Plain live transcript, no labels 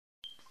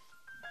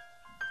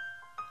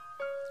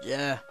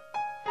Yeah.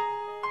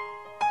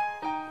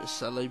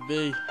 It's LAB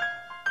 _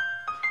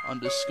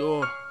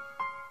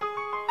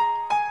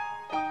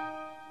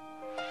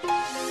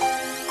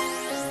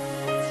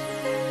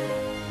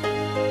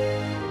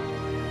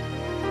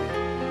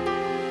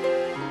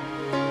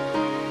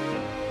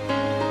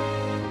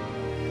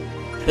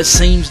 It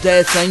seems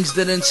that things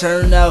didn't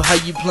turn out how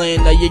you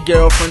planned. Now your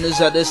girlfriend is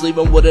out there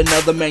sleeping with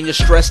another man. You're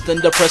stressed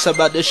and depressed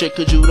about this shit,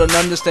 cause you don't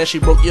understand. She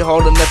broke your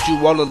heart and left you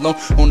all alone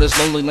on this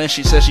lonely land.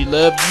 She said she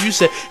loved you. You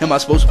said, am I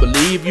supposed to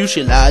believe you?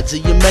 She lied to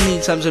you many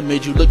times and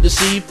made you look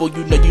deceitful.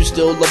 You know you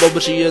still love her,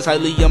 but she is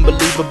highly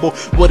unbelievable.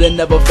 Would've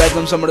never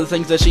fathomed some of the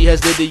things that she has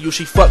did to you.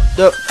 She fucked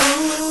up,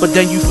 but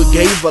then you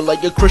forgave her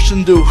like a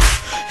Christian do.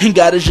 And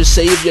God is your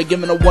savior,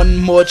 giving her one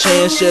more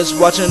chance. Just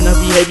watching her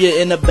behavior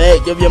in the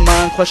back of your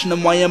mind,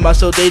 questioning why am I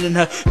still dating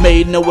her.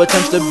 Made no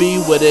attempts to be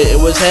with it, it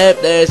was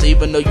half-assed.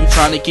 Even though you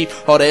trying to keep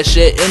all that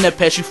shit in the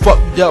past, you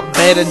fucked up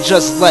bad and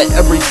just let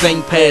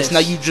everything pass. Now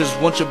you just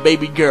want your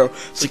baby girl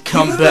to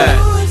come back.